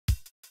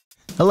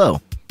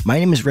Hello, my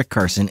name is Rick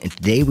Carson, and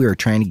today we are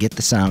trying to get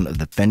the sound of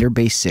the Fender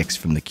Bass VI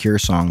from the Cure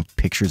song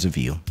Pictures of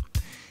You.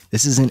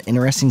 This is an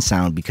interesting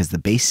sound because the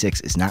Bass VI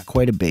is not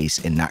quite a bass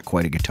and not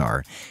quite a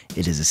guitar.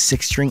 It is a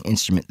 6-string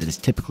instrument that is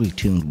typically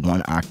tuned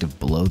 1 octave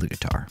below the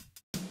guitar.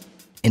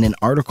 In an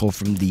article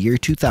from the year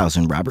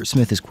 2000, Robert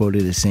Smith is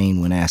quoted as saying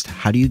when asked,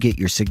 "How do you get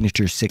your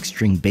signature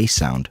 6-string bass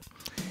sound?"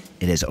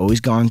 It has always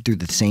gone through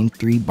the same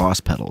 3 Boss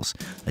pedals,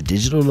 a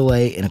digital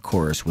delay and a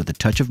chorus with a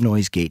touch of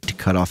noise gate to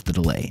cut off the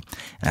delay,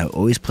 and I've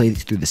always played it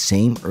through the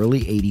same early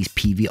 80s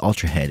PV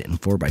Ultra head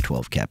and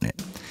 4x12 cabinet.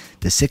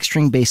 The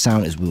 6-string bass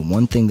sound is the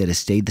one thing that has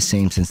stayed the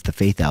same since the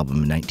Faith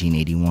album in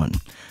 1981.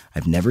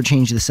 I've never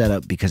changed the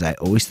setup because I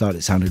always thought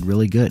it sounded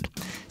really good.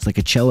 It's like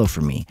a cello for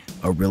me,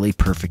 a really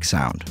perfect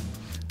sound.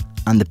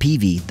 On the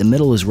PV, the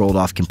middle is rolled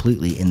off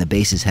completely and the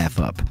bass is half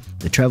up.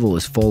 The treble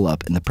is full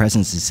up and the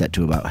presence is set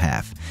to about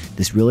half.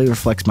 This really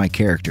reflects my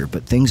character,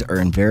 but things are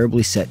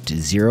invariably set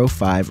to 0,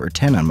 5, or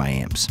 10 on my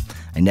amps.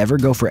 I never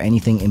go for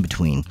anything in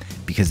between,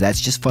 because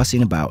that's just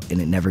fussing about and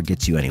it never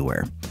gets you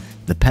anywhere.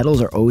 The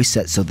pedals are always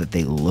set so that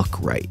they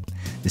look right.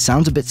 This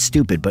sounds a bit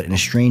stupid, but in a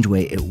strange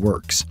way it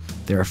works.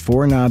 There are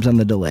 4 knobs on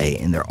the delay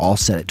and they're all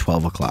set at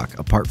 12 o'clock,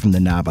 apart from the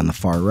knob on the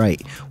far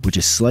right, which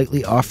is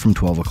slightly off from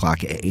 12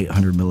 o'clock at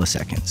 800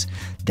 milliseconds.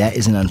 That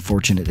is an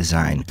unfortunate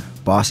design.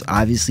 Boss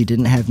obviously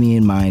didn't have me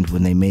in mind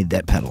when they made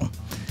that pedal.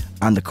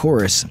 On the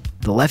chorus,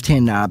 the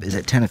left-hand knob is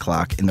at 10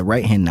 o'clock and the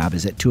right-hand knob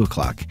is at 2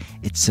 o'clock.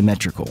 It's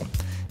symmetrical.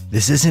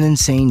 This isn't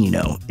insane, you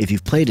know. If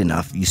you've played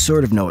enough, you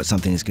sort of know what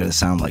something is going to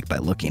sound like by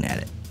looking at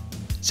it.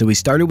 So we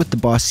started with the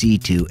Boss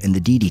C2 and the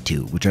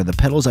DD2, which are the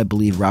pedals I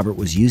believe Robert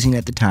was using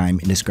at the time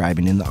and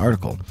describing in the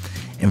article.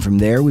 And from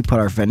there we put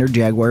our Fender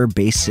Jaguar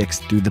Bass VI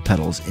through the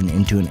pedals and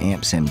into an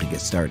amp sim to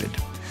get started.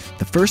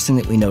 The first thing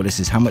that we noticed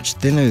is how much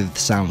thinner the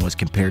sound was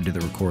compared to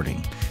the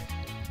recording.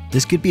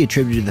 This could be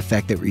attributed to the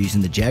fact that we're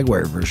using the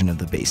Jaguar version of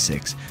the Bass VI,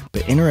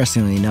 but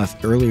interestingly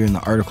enough, earlier in the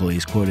article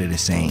he's quoted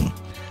as saying,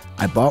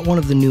 "I bought one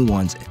of the new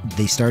ones,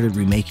 they started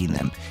remaking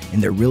them,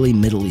 and they're really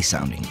middly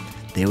sounding.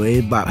 They weigh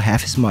about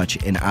half as much,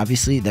 and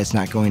obviously that's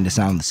not going to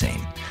sound the same.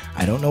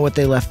 I don't know what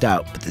they left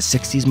out, but the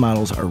 60s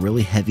models are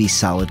really heavy,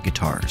 solid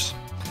guitars."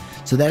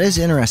 So that is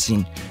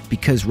interesting,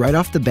 because right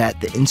off the bat,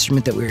 the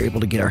instrument that we were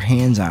able to get our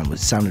hands on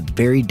sounded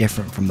very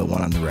different from the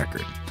one on the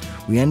record.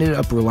 We ended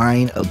up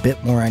relying a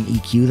bit more on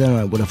EQ than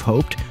I would have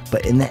hoped,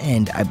 but in the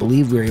end, I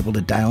believe we were able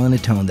to dial in a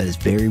tone that is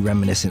very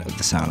reminiscent of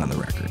the sound on the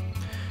record.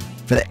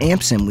 For the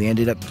amp sim, we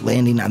ended up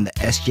landing on the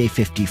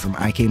SJ50 from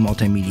IK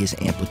Multimedia's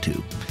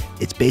Amplitude.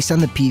 It's based on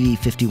the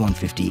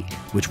PV5150,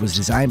 which was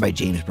designed by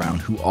James Brown,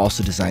 who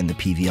also designed the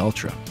PV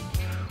Ultra.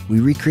 We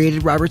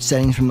recreated Robert's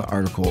settings from the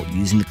article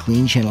using the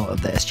clean channel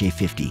of the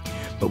SJ50,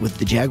 but with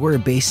the Jaguar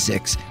Bass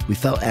VI, we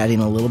felt adding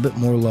a little bit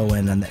more low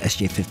end on the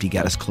SJ50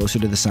 got us closer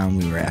to the sound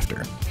we were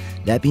after.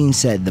 That being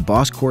said, the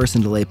Boss chorus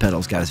and delay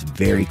pedals got us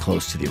very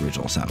close to the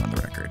original sound on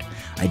the record.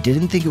 I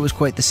didn't think it was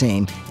quite the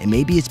same, and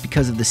maybe it's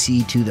because of the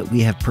C2 that we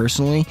have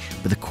personally,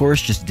 but the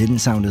chorus just didn't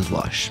sound as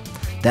lush.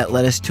 That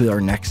led us to our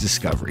next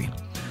discovery.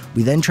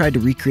 We then tried to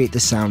recreate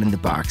the sound in the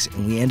box,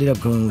 and we ended up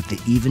going with the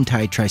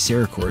Eventide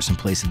Tricerachorus in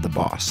place of the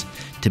Boss.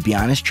 To be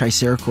honest,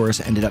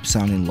 Tricerachorus ended up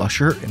sounding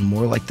lusher and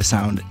more like the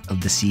sound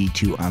of the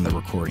C2 on the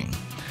recording.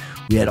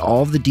 We had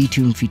all of the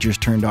detune features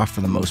turned off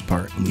for the most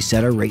part, and we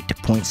set our rate to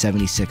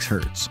 0.76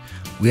 Hz.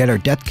 We had our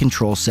depth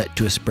control set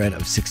to a spread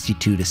of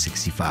 62 to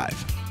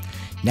 65.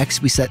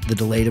 Next, we set the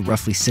delay to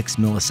roughly 6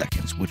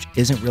 milliseconds, which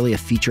isn't really a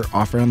feature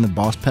offered on the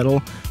Boss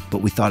pedal,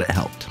 but we thought it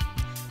helped.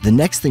 The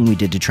next thing we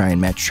did to try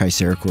and match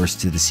Tricerachorus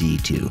to the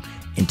C2,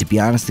 and to be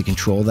honest, the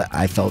control that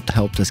I felt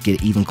helped us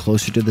get even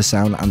closer to the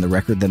sound on the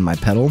record than my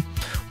pedal,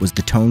 was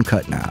the tone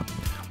cut knob.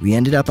 We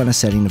ended up on a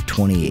setting of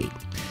 28.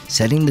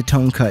 Setting the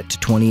tone cut to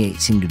 28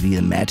 seemed to be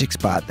the magic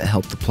spot that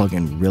helped the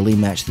plugin really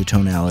match the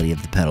tonality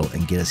of the pedal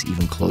and get us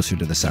even closer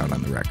to the sound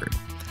on the record.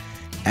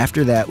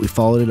 After that, we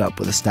followed it up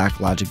with a stock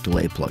Logic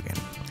delay plugin.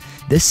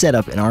 This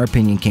setup, in our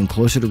opinion, came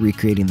closer to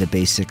recreating the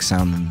Bass VI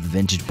sound than the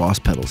vintage Boss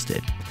pedals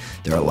did.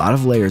 There are a lot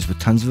of layers with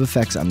tons of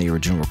effects on the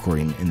original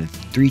recording, and the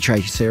 3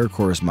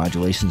 Tricerachorus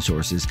modulation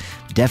sources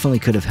definitely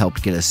could have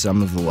helped get us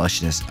some of the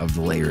lushness of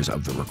the layers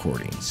of the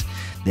recordings.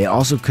 They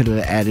also could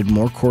have added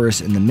more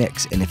chorus in the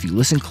mix, and if you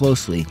listen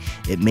closely,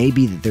 it may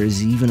be that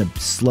there's even a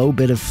slow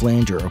bit of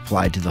flanger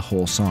applied to the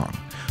whole song.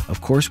 Of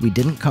course, we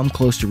didn't come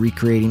close to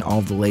recreating all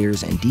of the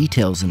layers and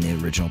details in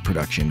the original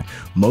production,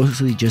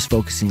 mostly just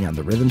focusing on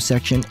the rhythm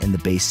section and the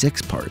Bass VI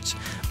parts,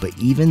 but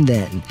even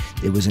then,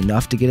 it was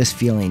enough to get us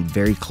feeling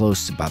very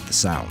close about the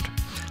sound.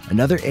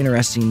 Another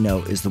interesting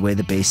note is the way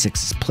the Bass VI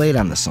is played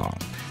on the song.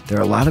 There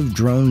are a lot of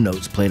drone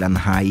notes played on the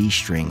high E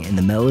string, and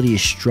the melody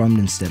is strummed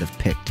instead of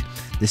picked.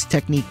 This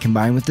technique,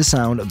 combined with the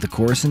sound of the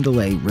chorus and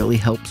delay, really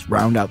helps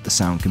round out the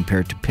sound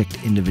compared to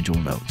picked individual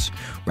notes.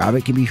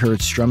 Robert can be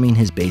heard strumming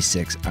his Bass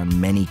VI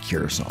on many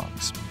Cure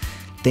songs.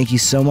 Thank you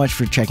so much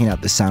for checking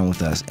out this sound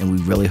with us, and we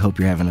really hope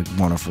you're having a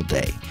wonderful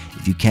day.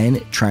 If you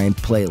can, try and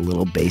play a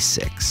little Bass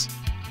VI.